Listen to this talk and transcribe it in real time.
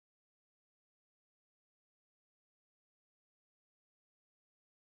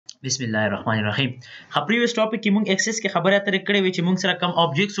بسم الله الرحمن الرحیم. پریویس ټاپک کې موږ ایکسس کې خبره اترې کړې وې چې موږ سره کم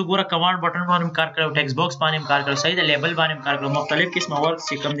آبجیکټس وګوره کمانډ بټن باندې کار کړو ټیکست باکس باندې کار کړو صحیح ده لیبل باندې کار کړو مختلف قسمه ورک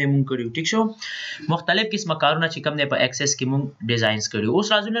چې کم دې موږ کړیو ټیک شو مختلف قسمه کارونه چې کم دې په ایکسس کې موږ ډیزاینز کړیو. اوس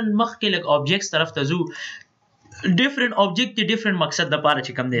راځو نن مخ کې لګ آبجیکټس طرف ته ځو. ډیفرنٹ آبجیکټ دی ډیفرنٹ مقصد د پاره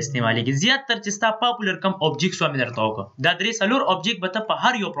چې کم د استعمالي کی زیات تر چې ستا پاپولر کم آبجیکټس و مې درته وکړه دا درې سلور آبجیکټ به ته په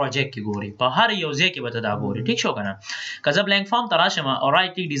هر یو پروجیکټ کې ګوري په هر یو ځای کې به ته دا ګوري ټیک شو کنه که زه بلانک فارم ته راشم او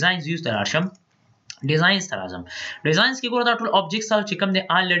رائټ ډیزاینز یوز ته راشم ډیزاینز ته راځم ډیزاینز کې ګوره دا ټول آبجیکټس او چې کم دی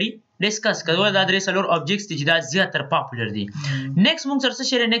الریډي ډیسکس کړو دا درې سلور آبجیکټس چې دا زیات تر پاپولر دي. نیکسټ موږ سره څه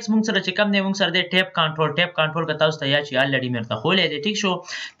شری نیکسټ موږ سره چې کم دی موږ سره د ټیپ کنټرول کا تاسو ته یا چې الریډي مرته خولې دي ټیک شو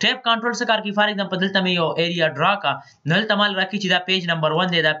ټیپ کنټرول څه کار کوي فار ایگزامپل دلته مې یو ایریا ډرا کا نل تمال راکې چې دا پیج نمبر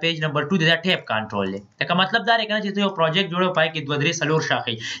 1 دی دا پیج نمبر 2 دی دا ټیپ کنټرول دی دا مطلب دا رکنه چې یو پروجیکټ جوړو پای کې دوه درې سلور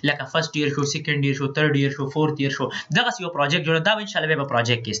شاخې لکه فرست ایئر شو سیکنډ ایئر شو تھرد ایئر شو فورث ایئر شو دغه یو پروجیکټ جوړو دا ان شاء الله به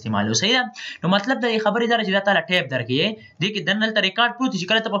پروجیکټ کې استعمالو صحیح ده. نو مطلب دا خبرې دا چې دا تعالی ټیپ درکې دي کې دنل ته ریکارډ پروت چې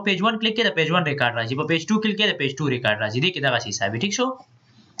کله ته په پیج 1 کلیک کې د پیج 1 ریکارډ راځي په پیج 2 کلیک کې د پیج 2 ریکارډ راځي دې کې دغه حساب ټیک شو.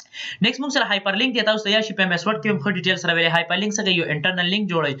 نیکسټ موږ سره هایپر لینک دی تاسو ته یا شي په میسورډ کې هم ډیټیل سره ویلې هایپر لینک څنګه یو انټرنل لینک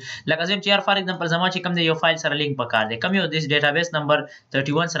جوړي لکه زم چې فار ایگزامپل زما چې کم دی یو فایل سره لینک پکار دی کم یو دیس ډیټابیس نمبر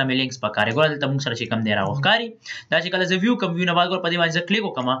 31 سره مې لینکس پکار دی ګور دلته موږ سره چې کم دی راوخکاری دا چې کله زه ویو کوم ویو نه بعد ګور په دې باندې کلیک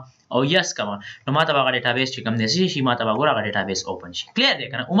وکم او یس کما نو ماته هغه ډیټابیس چې کم دی شي ماته هغه ډیټابیس اوپن شي کلیر دی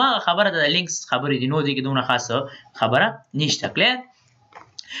کنه او ما خبره د لینکس خبرې دی نو دی کې دونه خاصه خبره نشته کلیر.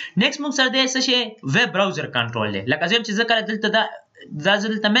 نیکسټ موږ سره د څه شي ویب براوزر کنټرول دی لکه زم چې ذکر دلته دا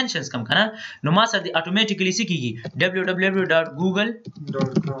دلته منشنز کم کنه نو ما سره اتوماتیکلی سکیږي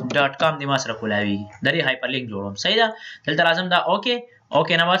www.google.com دی ما سره کولاوي درې هایپر لینک جوړوم صحیح ده دلته لازم دا اوکے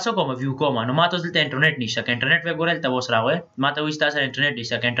نه واسو کوم ویو کوم نو ما ته دلته انټرنیټ نشته انټرنیټ وی ګورل ته وسره وای ما ته وښتا سره انټرنیټ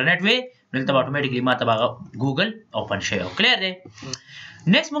نشته انټرنیټ وی دلته اتوماتیکلی ما ته ګوګل اوپن شي کلیر دی.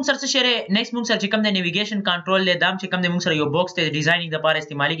 نیکسټ موږ سره څه شری نیکسټ موږ سره چې کوم د نیویګیشن کنټرول له دام چې کوم د موږ سره یو باکس ته ډیزاینینګ لپاره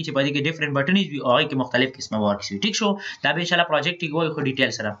استعمالي کی چې په دې کې ډیفرنٹ بټنز وي او کې مختلف قسمه ورکس وي ټیک شو دا به ان شاء الله پروجیکټ کې وای خو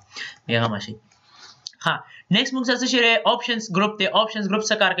ډیټیل سره یې ماشي. ها نیکسټ موږ سره څه شری آپشنز گروپ ته آپشنز گروپ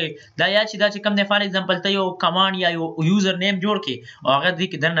څه کار کوي دا یا چې دا چې کوم د فار ایگزامپل ته یو کمانډ یا یو یوزر نیم جوړ کې او هغه دې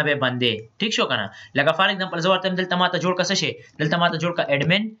کې درنه به باندې ټیک شو کنه لکه فار ایگزامپل زه ورته دلته ماته جوړ کا څه شي دلته ماته جوړ کا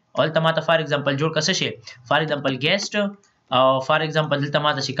اډمن او دلته ماته فار ایگزامپل جوړ کا څه شي فار ایگزامپل گیسټ او فار ایگزامپل دلته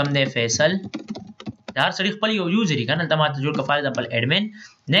ماته چې کوم دی فیصل دا هر سړي خپل یو یوزر کنه دلته ماته جوړ کا فار ایگزامپل اډمن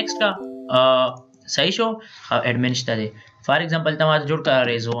نیکسټ کا صحیح شو اډمن شته دی فار ایگزامپل ته ماته جوړ کا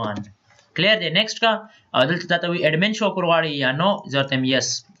ریزوان کلیر دی. نیکسټ کا دلته ته وی اډمن شو کړواړي یا نو زرتم یس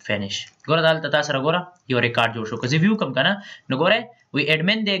فینیش ګوره دلته تاسو سره ګوره یو ریکارډ جوړ شو که زه ویو کم کنه نو ګوره وی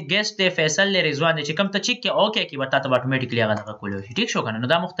اډمن دی ګیسټ دی فیصل دی رضوان دی چې کم ته چیک کې اوکے کې وتا ته اتوماتیکلی هغه کولای شي ټیک شو کنه نو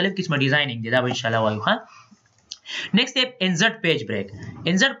دا مختلف قسمه ډیزاینینګ دی دا ان شاء الله وایو ها. نیکسټ سټیپ انسرټ پیج بریک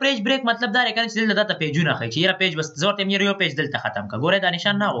انسرټ پیج بریک مطلب دا رکنه چې دلته پیجونه خي چې یره پیج بس زورته مې یو پیج دلته ختم کا ګوره دا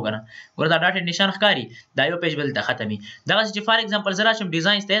نشان نه وګنه ګوره دا ډاټ نشان ښکاری دا یو پیج دلته ختمي دا چې فار ایگزامپل زرا شم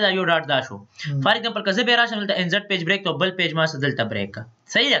ډیزاینز ته دا یو ډاټ دا شو فار ایگزامپل کزه به راشم دلته انسرټ پیج بریک ته بل پیج ما سره دلته بریک کا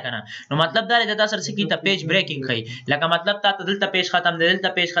صحیح ده کنه نو مطلب دا د تاسو سره کې ته پیج بریکینګ خي لکه مطلب تا دلته پیج ختم دلته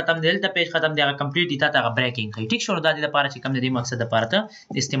پیج ختم دلته پیج ختم دی هغه کمپلیټ تا ته بریکینګ خي ټیک شو دا د لپاره چې کم د مقصد لپاره ته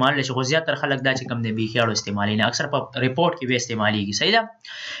استعمال لشي خو زیات تر خلک دا چې کم دی بيخياړو استعمالي نه اکثر په ریپورت کې به استعماليږي صحیح ده.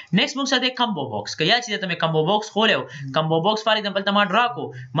 نیکسټ موږ سره د کمبو باکس کیا چې ته کمبو باکس خولې کمبو باکس فار ایگزامپل ته ما ډرا کو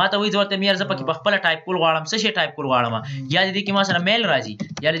ما ته وی ضرورت مې ارزه پکې خپل ټایپ کول غواړم څه شي ټایپ کول غواړم یا دې کې ما سره میل راځي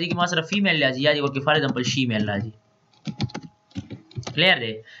یا دې کې ما سره فیمیل راځي یا دې ورکه فار ایگزامپل شي میل راځي کلیر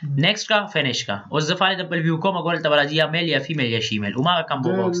دی. نیکسټ کا فینیش کا اوس ز فار ایگزامپل ویو کوم غول ته راځي یا میل یا فیمیل یا شیمیل او ما کمبو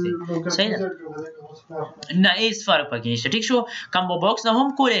باکس دی صحیح ده نه هیڅ فرق پکې نشته ټیک شو کمبو باکس نه هم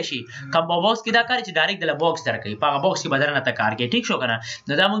کولای شي کمبو باکس کې دا کار چې ډایرکټ د باکس درکې په هغه باکس کې بدل نه تا کار کوي ټیک شو کنه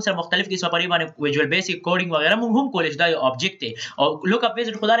نو دا موږ سره مختلف قسمه پرې باندې ویژوال بیسیک کوډینګ وغیرہ موږ هم کولای شي دا یو آبجیکټ دی او لوک اپ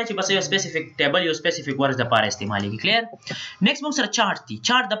ویزټ خدای چې بس یو سپیسیفیک ټیبل یو سپیسیفیک ورډز د پاره استعمالي کلیر. نیکسټ موږ سره چارت دی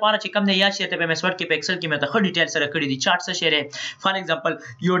چارت د پاره چې کم نه یا چې ته په میسورډ کې په ایکسل کې مې ته خو ډیټیل سره کړی دی چارت څه شری فار ایگزامپل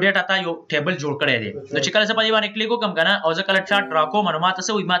یو ډیټا تا یو ټیبل جوړ کړی دی نو چې کله زه په دې باندې کلیک وکم کنه او زه کله چارت ډرا کوم نو ماته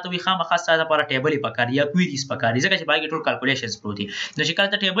سوې ماته وی خامخا ساده لپاره ټیبل پکار یا کویریز پکار ځکه چې باقي ټول کیلکولیشنز پروت دي نو چې کله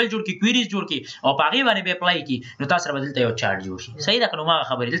ته ټیبل جوړ کی کویریز جوړ کی او پاغي باندې به اپلای کی نو تاسو سره بدلته یو چارت جوړ شي صحیح ده کنه ما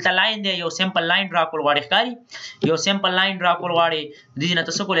خبرې دلته لاین دی یو سیمپل لاین ډرا کول غواړي ښکاری یو سیمپل لاین ډرا کول غواړي د دې نه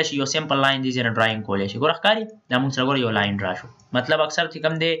تاسو کولای شي یو سیمپل لاین دې نه ډراینګ کولای شي ګور ښکاری دا موږ سره ګور یو لاین ډرا شو مطلب اکثر چې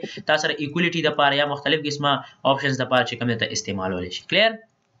کم دی تاسو سره ایکوالټی د پاره یا مختلف قسمه آپشنز د پاره چې کم دی ته استعمالول شي کلیر.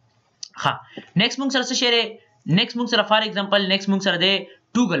 ها نیکسټ موږ سره څه شری نیکسټ موږ سره فار ایگزامپل نیکسټ موږ سره د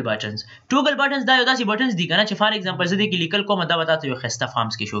ټوګل بټنز دا یو داسې بټنز دي کنه چې فار ایگزامپل زه دې کې لیکل کوم دا وتا ته یو خسته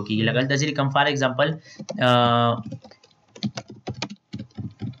فارمز کې شو کیږي لګل د ځل کم فار ایگزامپل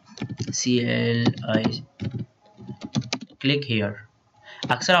CLI click here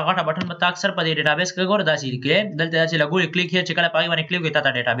اکثر غټه بٹن به اکثر په دې ډیټابیس کې ګور داسې لیکي دلته چې لګول کلیک هیر چې کله پای باندې کلیک وي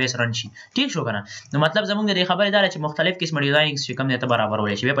تا ډیټابیس رن شي ٹھیک شو کنه نو مطلب زمونږ د خبرې دار چې مختلف قسم ډیزاینینګ چې کوم نه ته برابر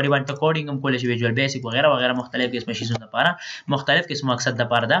ولې شي په دې باندې کوډینګ هم کولای شي ویژوال بیسیک وغیرہ وغیرہ مختلف قسم شیزونه لپاره مختلف قسم مقصد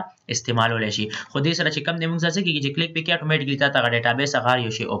لپاره دا استعمال ولې شي خو دې سره چې کوم د موږ څه کیږي چې کلیک پکې اتوماتیکلی تا ډیټابیس هغه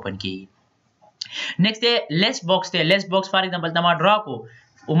یو شی اوپن کیږي نیکسٹ دی لیست باکس ته لیست باکس فار ایگزامپل دا ما ډرا کو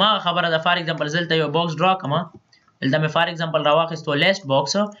او ما خبره دا فار ایگزامپل زلته یو باکس ډرا کما دلته مې فار ایگزامپل راواخستو لیست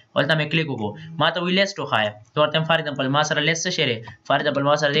باکس ولته مې کلیک وکړو ما ته وی لیست وخایا تو ورته فار ایگزامپل ما سره لیست شری فار ایگزامپل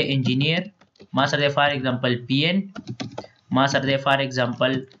ما سره دی انجینیر ما سره دی فار ایگزامپل پی ان ما سره دی فار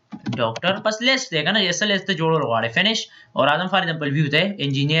ایگزامپل ډاکټر بس لیست دی کنه ایسه لیست جوړول غواړي فینیش اور اعظم فار ایگزامپل ویو ته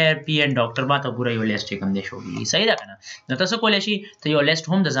انجینیر پی ان ډاکټر ما ته پورا یو لیست کوم دی شو صحیح ده کنه نو تاسو کولای شي ته یو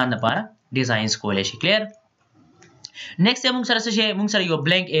لیست هم د ځان لپاره ډیزاینز کولای شي کلیر نیکسٹ موږ سره څه شي موږ سره یو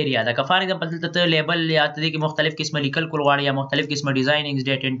بلانک ایریا دا که فار ایگزامپل دلته ته لیبل یا ته کې مختلف قسمه لیکل کول غواړي یا مختلف قسمه ډیزاینینګ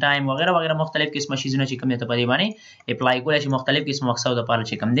ډیټ ان ټایم وغیرہ وغیرہ مختلف قسمه شیزونه چې کوم ته په دی باندې اپلای کولای شي مختلف قسم مقصد لپاره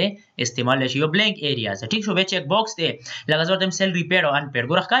چې کوم دی استعمال شي یو بلانک ایریا ټیک شو به چیک باکس دی لکه زه تم سیل ریپیډ او ان پیډ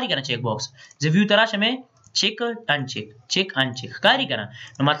ګور ښکاری کنه چیک باکس زه ویو تراشه مې چیک ان چیک ښکاری کنه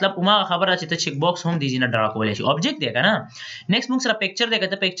نو مطلب اوما خبره چې ته چیک باکس هم دی نه ډرا کولای شي آبجیکټ دی کنه نیکسٹ موږ سره پکچر دی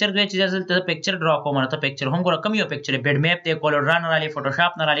کته پکچر دی چې ته پکچر ډرا کوم نو ته پکچر هم ګور کم یو پکچر بیډ میپ دی کولر ران رالی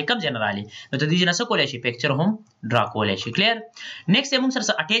فوټوشاپ نه رالی کم جنرالی نو ته دې نه څه کولای شي پکچر هم ډرا کولای شي کلیر نیکسٹ موږ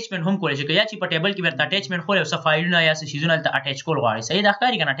سره اٹیچمنٹ هم کولای شي یا چې په ټیبل کې ورته اٹیچمنٹ خو څه فایلونه یا څه شیزونه ته اٹیچ کول غواړي صحیح دا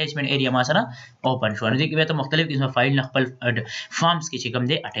ښکاری کنه اٹیچمنٹ ایریا ما سره اوپن شو نو دې کې به ته مختلف قسمه فایل نه خپل فارمز کې چې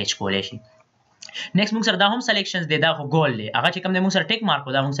کوم دی اٹیچ کولای شي نیکسٹ موږ سره دا هم سلیکشنز دی دا خو ګول دی هغه چې کوم دی موږ سره ټیک مارک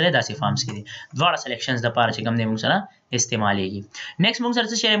دا موږ سره داسې فارمز کې دي دواړه سلیکشنز د پاره چې کوم دی موږ سره استعمالېږي نیکسٹ موږ سره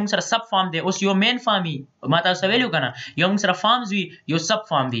څه شی موږ سره سب فارم دی اوس یو مین فارمي ما تاسو ویلو کنه یو موږ سره فارمز وی یو سب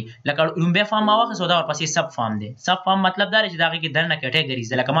فارم دی لکه لومبه فارم ما واخصو دا ورپسې سب فارم دی سب فارم مطلب دا چې دا کې دنه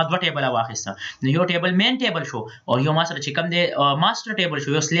کټګریز لکه ما دوه ټیبل واخیسته نو یو ټیبل مین ټیبل شو او یو ما سره چې کوم دی ماستر ټیبل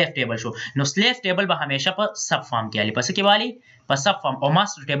شو یو سلیف ټیبل شو نو سلیف ټیبل به همیشه په سب فارم کې علي پس کې والی په سب فارم او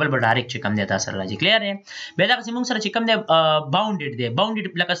ماستر ټیبل به ډایرکټ چې کوم دی تاسو راځي کلیر دی به دا چې موږ سره چې کوم دی باونډډ دی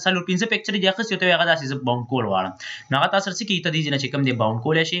باونډډ لکه سلو 15 پکچر دی خاص یو ته هغه داسې باونډ کول واړم نو هغه تاسو سره کې ته دې نه چې کوم دی باونډ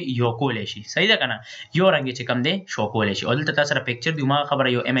کولای شي یو کولای شي صحیح ده کنه یو رنګ چې کوم دی شو کولای شي او دلته تاسو سره پکچر دی ما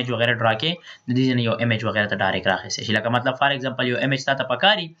خبره یو ایمیج وغیرہ ډرا کې د دې نه یو ایمیج وغیرہ ته ډایرکټ راخې شي لکه مطلب فار ایگزامپل یو ایمیج ته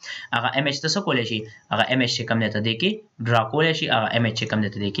پکاري هغه ایمیج تاسو کولای شي هغه ایمیج چې کوم دی ته دې کې ډرا کولای شي هغه ایمیج چې کوم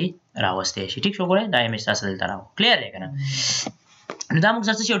دی ته دې کې راوستي شي ټیک شو ګورئ دا ایمیج تاسو دلته راو کلیر دی کنه نو دا موږ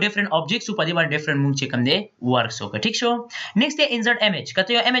سره یو ډیفرنٹ آبجیکټس په دې باندې ډیفرنٹ موږ چې کوم دی ورکس وکړه ټیک شو نیکسٹ دی انسرټ ایمیج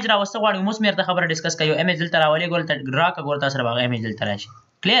کته یو ایمیج راوسته غواړو موږ مېرته خبره ډیسکس کوي یو ایمیج دلته راولې ګول ته ډرا کا ګور تاسو راغی ایمیج دلته راشي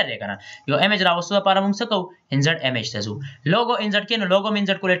کلیر دی کنه یو ایمیج راوسته لپاره موږ څه کوو انسرټ ایمیج ته ځو لوګو انسرټ کینو لوګو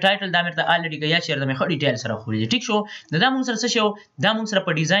انسرټ کولې ټایټل دا مېرته الریډي غیا چیرته مې خو ډیټیل سره خو ټیک شو دا موږ سره څه شو دا موږ سره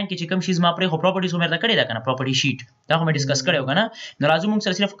په ډیزاین کې چې کوم شیز ما پرې خو پراپرټیز مېرته کړی دا کنه پراپرټی شیټ دا هم ډیسکس کړو کنه نو راځو موږ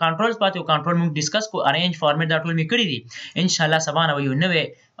سره صرف کنټرولز پاتې او کنټرول موږ ډیسکس کو ارینج فارمیټ دا ټول مې کړی دي ان شاء الله سبا نو یو نوې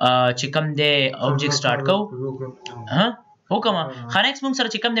چې کوم دی آبجیکټ سٹارټ کو ها حکم خانکس موږ سره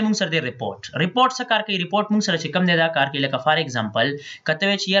چې کوم دی موږ سره دی ریپورت څه کار کوي ریپورت موږ سره چې کوم دی دا کار کوي لکه فار ایگزامپل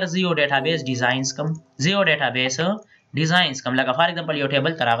کته چې یار زیو ډیټابیس ډیزاینز کم زیو ډیټابیس ډیزاینز کم لکه فار ایگزامپل یو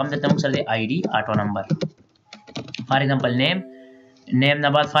ټیبل تراغم د موږ سره دی آی ډی اټو نمبر فار ایگزامپل نیم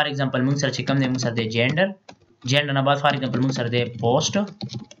نه بعد فار ایگزامپل موږ سره چې کوم دی موږ سره دی جندر نه بعد فار ایگزامپل موږ سره دی پوسټ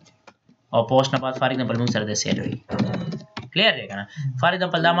او پوسټ نه بعد فار ایگزامپل موږ سره دی سیلری کلیر دی کنه فار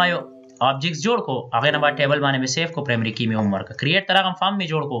ایگزامپل دا ما یو ऑब्जेक्ट्स जोड़ को आगे ना बाद टेबल बाने में सेव को प्राइमरी की में होमवर्क क्रिएट तरह हम फॉर्म में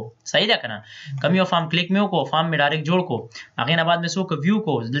जोड़ को सही दा करना कम यो फॉर्म क्लिक में को फॉर्म में डायरेक्ट जोड़ को आगे ना बाद में सो को व्यू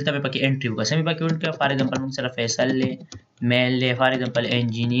को दिलता में पकी एंट्री को सेमी पकी उनके फॉर एग्जांपल मुझ से फैसल ले मेल ले for example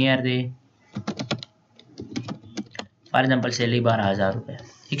engineer they for example salary 12000 रुपए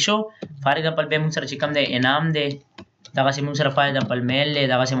ठीक शो फॉर एग्जांपल बे मुझ से चिकम दे इनाम दे दागा से मुझ से फॉर एग्जांपल मेल ले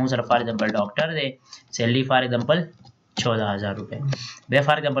दागा से मुझ से for example doctor they salary for example 14000 रुपए बे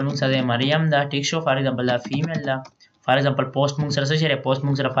फॉर एग्जांपल मुझ से मरियम दा ठीक शो फॉर एग्जांपल दा फीमेल दा फॉर एग्जांपल पोस्ट मुझ से शे पोस्ट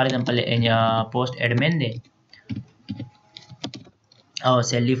मुझ से फॉर एग्जांपल पोस्ट एडमिन दे और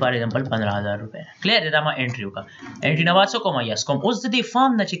सैलरी फॉर एग्जांपल 15000 रुपए क्लियर है मा एंट्री का एंट्री नवासो को यस कोम उस दी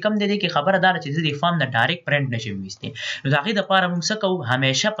फॉर्म न चिकम दे की खबरदार चीज दी फॉर्म न डायरेक्ट प्रिंट नशे मिस्ते नो दाखी द पार मुंग सकौ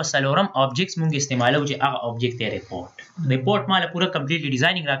हमेशा पसलोरम ऑब्जेक्ट्स मुंग इस्तेमाल हो जे आ ऑब्जेक्ट ते रिपोर्ट माले पूरा कंप्लीटली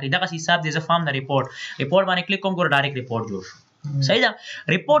डिजाइनिंग राखी दा का हिसाब दे फॉर्म न रिपोर्ट माने क्लिक कोम को डायरेक्ट रिपोर्ट जो सही दा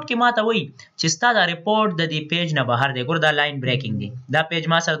रिपोर्ट की माता वही चिस्ता दा रिपोर्ट द दी पेज न बाहर दे गुर दा लाइन ब्रेकिंग दे दा पेज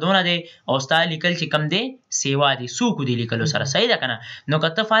मा सर दोना दे और स्टा लिकल चिकम दे सेवा दी सू को दी लिकलो सर सही दा कना नो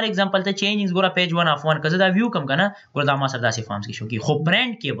कत फॉर एग्जांपल ते चेंजिंग्स गुरा पेज 1 ऑफ 1 कज दा व्यू कम कना गुर दा मा सर दा सी फॉर्म्स की शो की खो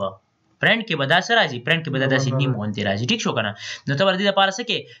ब्रांड के बा پرنٹ کې به دا څه راځي پرنٹ کې به دا داسې نیم غونډې راځي ټیک شو کنه نو ته ور دې لپاره څه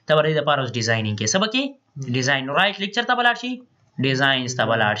کې ته ور دې لپاره اوس ډیزاینینګ کې سبا کې ډیزاین رائټ لیکچر ته بلاړ شي ډیزاینز ته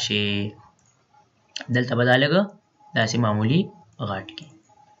بلاړ شي دلته به دا لګ داسې معمولی غټ کې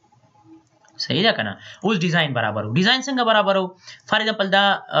صحیح ده کنه اوس ډیزاین برابر ډیزاین څنګه برابر فار ایگزامپل دا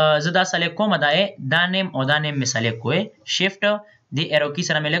زدا سلیکټ کوم دا نیم او دا نیم می سلیکټ کوې شیفټ دی ایرو کی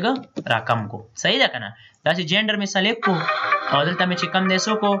سره مې لګ راکم کو صحیح ده کنه دا چې جندر می سلیکټ کو او دلته مې چې کم دی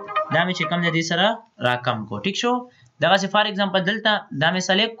سو کو دا مې چې کم دی سره راکم کو ټیک شو دا چې فار ایگزامپل دلته دا مې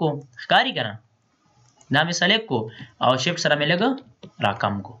سلیکټ کو ښکاری کنه دا مې سلیکټ کو او شیفټ سره مې لګ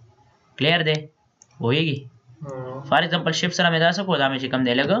راکم کو کلیر دی وایي فار ایگزامپل شیفټ سره مې دا څه کو دا مې چې کم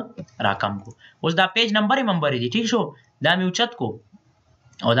دی لګ راکم کو اوس دا پیج نمبر دی ٹھیک شو دا مې اوچت کو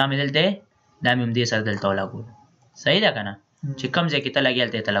او دا مې دلته دا مې دې سره دلته لګول صحیح ده کنه چې کم ځای کې ته لګیل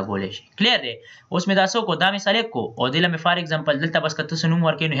ته لګولې شي کلیر دی اوس مې دا څه کو دا مې سلیکټ کو او دله مې فار ایگزامپل دلته بس کته سنوم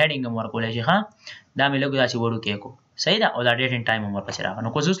ورکې نو هډینګ هم ورکولې شي ها دا مې لګو داسې وړو کې کو صحیح ده او دا ډیټ ان ټایم هم ورپسې راغی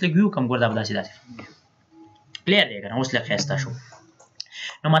نو کو اوس لګیو کم ګور دا داسې کلیر دی کنه اوس لږ خسته شو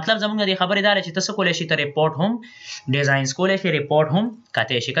نو مطلب زمونږ د خبرې دار چې تاسو کولای شئ ته ریپورت هم ډیزاینز کولای شئ ریپورت هم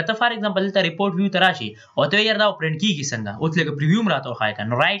کته شي کته فار ایگزامپل ته ریپورت ویو تراشي او ته یې دا پرنٹ کیږي څنګه اوس لګ پریویو مراته خای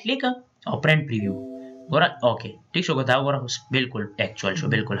کنه رائټ لیک او پرنٹ پریویو ګور اوکے ٹھیک شو دا ګور بالکل ایکچوال شو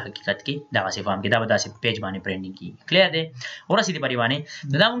بالکل حقیقت کې دا واسه فهم کې دا ودا سي پیج باندې پرنټینګ کی کلیر دی اور سیدی پری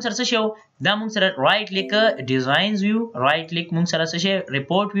باندې دا موږ سره څه شو دا موږ سره رائټ لیک ډیزاینز ویو رائټ لیک موږ سره څه شي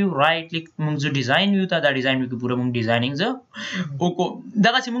ریپورت ویو رائټ لیک موږ ډیزاین ویو ته دا ډیزاین ویو کې پوره موږ ډیزاینینګ ز او کو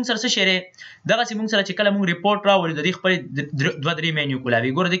دا چې موږ سره څه شي دا چې موږ سره چې کله موږ ریپورت راوړو د دې خپل 2-3 مینیو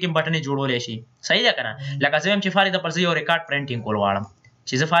کولاوي ګور دې کې بټن جوړولې شي صحیح ده کنه لکه زم چې فارید پر یو ریکارډ پرنټینګ کول واړم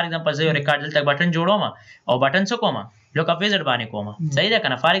چې زه فار ایگزامپل زه یو ریکارډ دلته بټن جوړوم او بټن څه کوم لوک اپ ویزټ باندې کوم صحیح ده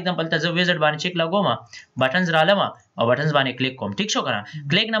کنه فار ایگزامپل ته زه ویزټ باندې چیک لګوم بټنز رالم او بټنز باندې کلیک کوم ټیک شو کنه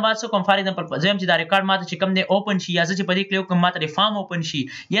کلیک نه بعد څه کوم فار ایگزامپل زه چې دا ریکارډ ماته چې کم دی اوپن شي یا زه چې په دې کلیک کوم ماته فارم اوپن شي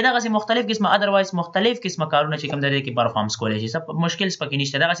یا دا غسي مختلف قسمه اذروایز مختلف قسمه کارونه چې کم دی کې پرفارمنس کولای شي سب مشکل سپکې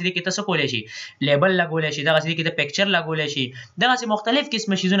نشته دا غسي کې تاسو کولای شي لیبل لګولای شي دا غسي کې د پکچر لګولای شي دا غسي مختلف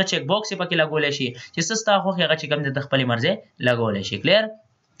قسمه شیزونه چیک باکس پکې لګولای شي چې سستا خو هغه چې کم دی د خپل مرزه لګولای شي کلیر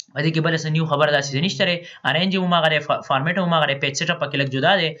باندې کې بل څه نیو خبر داسې نشته ری ارنج مو ماغه فارمیټ مو ماغه پیج سیټ اپ پکې لګ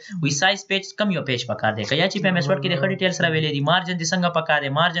جدا دی وی سایز پیج کم یو پیج پکار دی کیا چې په مسورډ کې د خړی ډیټیل سره ویلې دي مارجن د څنګه پکار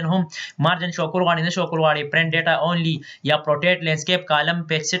دی مارجن هم مارجن شو کول غاڼې نه شو کول غاړي پرنٹ ډیټا اونلی یا پروټیټ لینډسکیپ کالم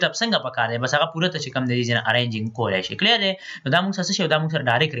پیج سیټ اپ څنګه پکار دی بس هغه پوره ته چې کم دی جن ارنجینګ کولای شي کلیر دی نو دا موږ څه شو دا موږ سره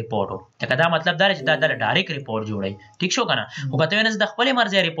ډایرکټ ریپورت هو دا مطلب دا چې دا ډایرکټ ریپورت جوړي ټیک شو کنه او کته ونه د خپل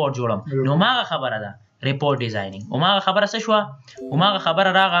مرزه ریپورت جوړم نو ماغه خبره ده ریپورت ډیزاینینګ او ماغه خبره څه شو او ماغه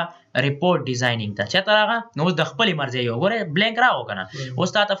خبره راغه ریپورت ډیزاینینګ ته چته راغه نو د خپل مرزه یو ګوره بلانک راو کنه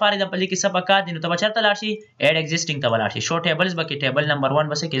اوس تا ته فارید په لیکي سبا کا دي نو ته چرته لاړ شي اډ ایگزیسټینګ ته ولاړ شي شو ټیبلز بکی ټیبل نمبر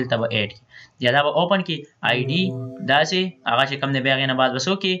 1 بس کې ته اډ یا دا اوپن کی آی ډی دا سي هغه چې کم نه بیاغه نه بعد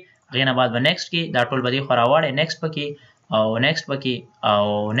وسو کی غینه بعد نیکسٹ کی دا ټول بدی خراوړې نیکسٹ پکې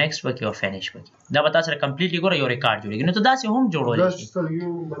او نیکسٹ پکې او فینیش پکې دا به تاسو کمپلیټلی ګوره یو ریکارډ جوړیږي نو ته دا سه هم جوړول شي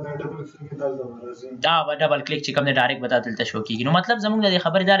دا به ډبل کلیک چې کوم نه ډایرکټ بتا دلته شو کیږي نو مطلب زموږ د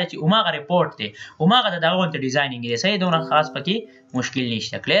خبردار چې اوماغه ریپورت ته اوماغه د دغه ته ډیزاینینګ دی صحیح دونه خاص پکې مشکل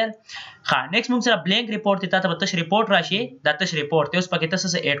نشته کلیر ها نیکسٹ موږ سره بلانک ریپورت ته تاسو تش ریپورت راشي دا تش ریپورت ته اوس پکې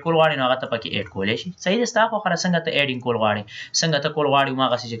تاسو اډ کول غواړئ نو هغه ته پکې اډ کولای شي صحیح ده تاسو خو څنګه ته اډینګ کول غواړئ څنګه ته کول غواړئ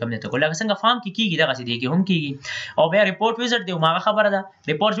اوماغه چې کوم نه ته کول څنګه فارم کې کیږي دغه سي دی کې هم کیږي او بیا ریپورت ویزټ دی اوماغه خبره ده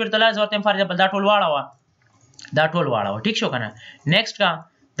ریپورت ورته لازم ورته فار ایگزامپل دا ټول واړه ټیک شو کنه نیکسٹ کا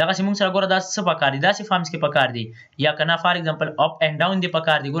دغه سیمون سره ګوره دا څه پکار دي دا سي فارمز کې پکار دي یا کنه فار ایگزامپل اپ اینڈ ډاون دی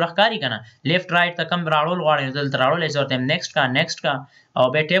پکار دي ګوره ښکاری کنه لیفت رائټ ته کم راړول غواړي دلته راړول ایز ورته نیکسٹ کا او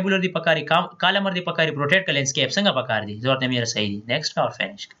به ټیبولر دی پکاري کالمر دی پکاري پروټیټ ک لینډسکیپ څنګه پکار دي ضرورت مې صحیح دي نیکسٹ کا او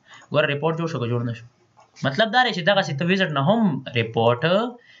فینیش ګوره ریپورت جوړ نشو مطلب دا رې چې دغه سي ته ویزټ نه هم ریپورت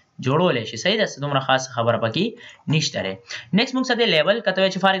جوړولې شي صحیح ده دومره خاص خبره پکې نشته لري نیکسٹ موږ سره لیبل کته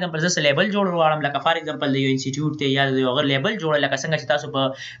چې فار ایگزامپل زه لیبل جوړول غواړم لکه فار ایگزامپل د یو انسټیټیوټ ته یا یو غیر لیبل جوړل لکه څنګه چې تاسو په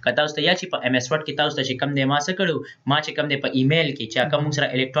کته اوس ته یا چې په ام اس ورډ کې تاسو ته چې کم دی ما څه کړو ما چې کم دی په ایمیل کې چې کوم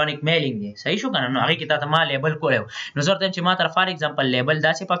سره الکترونیک میلینګ دی صحیح شو کنه نو هغه کې تاسو ما لیبل کولو نو ضرورت چې ما تر فار ایگزامپل لیبل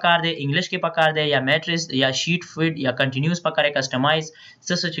داسې پکار دی انګلیش کې پکار دی یا میټریکس یا شیټ فیډ یا کنټینیوس پکاره کسٹمایز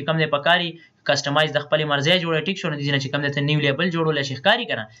څه چې کم دی پکاري کسٹمایز د خپل مرزه جوړه ټیک شو نه دي چې کوم د نیو لیبل جوړول شي ښکاری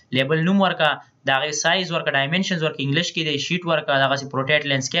کنه لیبل نوم ورکا داغه سایز ورکا ډایمنشنز ورکا انګلیش کې دی شیټ ورکا داغه سی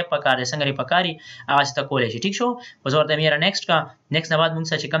پروټیټ لینډسکیپ پکار دی څنګه پکاري هغه ست کولای شي ټیک شو وزور د میرا نیکسٹ کا نیکسٹ نه بعد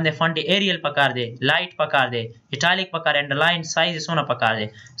موږ چې کوم د فونټ ایریل پکار دی لایټ پکار دی ایټالیک پکار انډرلاین سایز سونه پکار دی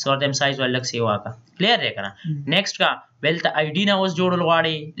سور دم سایز ولک سی واکا کلیر دی کنه نیکسٹ کا ولته آی ډی نه اوس جوړول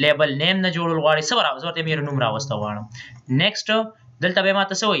غواړي لیبل نیم نه جوړول غواړي صبر وزور د میرا نوم راوستو غواړم دلته به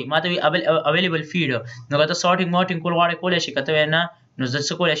ماته سوي ماته وی اویلیبل فیډ نو کته سورټینګ موټینګ کول غواړي کولای شي کته نه نو زه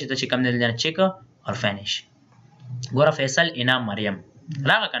څه کولای شي ته چې کم نه چیک اور فینیش ګوره فیصل انعام مریم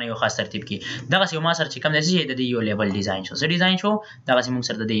راغه کنه یو خاص ترتیب کې دغه یو ما سره چې کم نشي د یو لیبل ډیزاین شو ډیزاین شو دغه موږ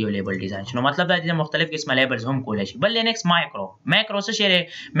سره د یو لیبل ډیزاین شو مطلب دا د مختلف قسمه لیبلز هم کولای شي بل نیکس مایکرو څه شی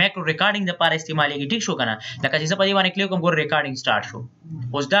مایکرو ریکارډینګ د لپاره استعمالېږي ټیک شو کنه لکه چې په دې باندې کلیک کوم ګور ریکارډینګ سٹارټ شو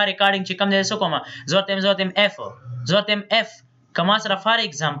اوس دا ریکارډینګ چې کم نه سو کوم زورتم اف کما سره فار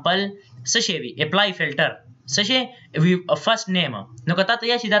ایگزامپل څه شی وی اپلای فلټر څه شي فرست نیم نو کته ته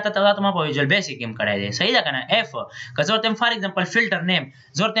یا شي دا ته ما په ویژوال بیسیک هم کړای دی صحیح ده کنه اف که زورتم فار ایگزامپل فلټر نیم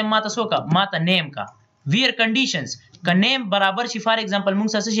زورتم ماته سو کا ماته نیم کا ویر کنډیشنز ک نیم برابر شي فار ایگزامپل موږ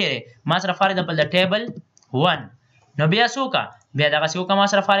څه شي ما سره فار ایگزامپل د ټیبل 1 نو بیا سو کا بیا دا سو کا ما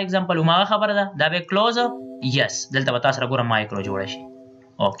سره فار ایگزامپل ما خبره ده دا به کلوز یس دلته وتا سره ګوره مایکرو جوړ شي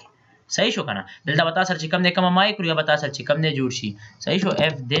اوکې صحیح شو کنه دلته وتا سره چې کم نه کم مایکرو یا وتا سره چې کم نه جوړ شي صحیح شو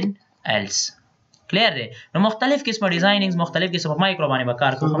اف دین ایلس کلیر دی نو مختلف قسمه ډیزاینینګز مختلف قسمه مایکرو باندې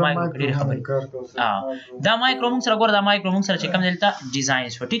وکړ کوم مایکرو ډیره خبرې دا مایکرو موږ سره ګور دا مایکرو موږ سره چې کوم دلته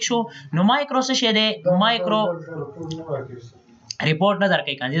ډیزاین شو ټیک شو نو مایکرو څه شه دی مایکرو ریپورټ نه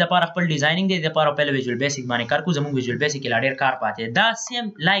درکې کاندي د لپاره خپل ډیزاینینګ دی د لپاره په ویژوال بیسیک باندې کار کو زموږ ویژوال بیسیک لا ډیر کار پاتې دا سیم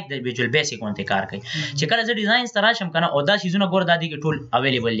لایک د ویژوال بیسیک باندې کار کوي چې کله زه ډیزاین تراشم کنه او دا شیزونه ګور دادی کې ټول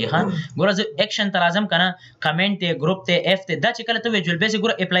اویلیبل دي ها ګور زه اکشن ترازم کنه کمنټ ته ګروپ ته اف ته دا چې کله ته ویژوال بیسیک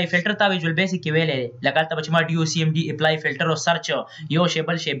ګور اپلای فلټر تا ویژوال بیسیک کې ویلې لکه ته بچ ما ډی او سی ام ډی اپلای فلټر او سرچ یو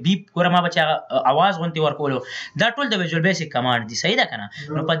شیبل شی بیپ ګور ما بچا आवाज غونتی ورکولو دا ټول د ویژوال بیسیک کمانډ دي صحیح ده کنه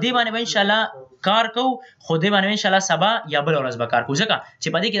نو په دې باندې ان شاء الله کار کو خو دې باندې ان شاء الله سبا یا بل ورځ به کار کو ځکه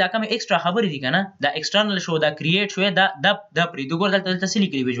چې په دې کې دا کوم ایکسترا خبرې دي کنه دا ایکسټرنل شو دا کریټ شو دا پری دغه دلته سلی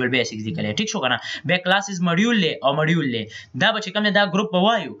کې ویژوال بیسیکس دي کله ټیک شو کنه به کلاسز ماډیول له او ماډیول له دا به چې کوم دا ګروپ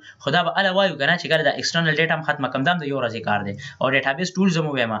وایو خدا به اله وایو کنه چې کله دا ایکسټرنل ډیټا هم ختمه کم دام د یو ورځې کار دی او ډیټابیس ټولز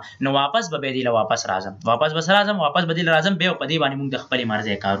مو وایم نو واپس به دی له واپس راځم واپس بدیل راځم به په دې باندې موږ د خپل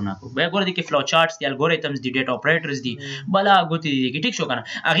مرزه کارونه کوو به ګور دي کې فلو چارټس دي الګوریتمز دي ډیټا اپریټرز دي بلا غوتی دي ټیک شو کنه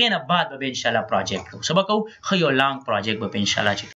اغه نه بعد به ان شاء الله پروجیکټ سبا کو خو یو لانګ پروجیکټ به ان شاء الله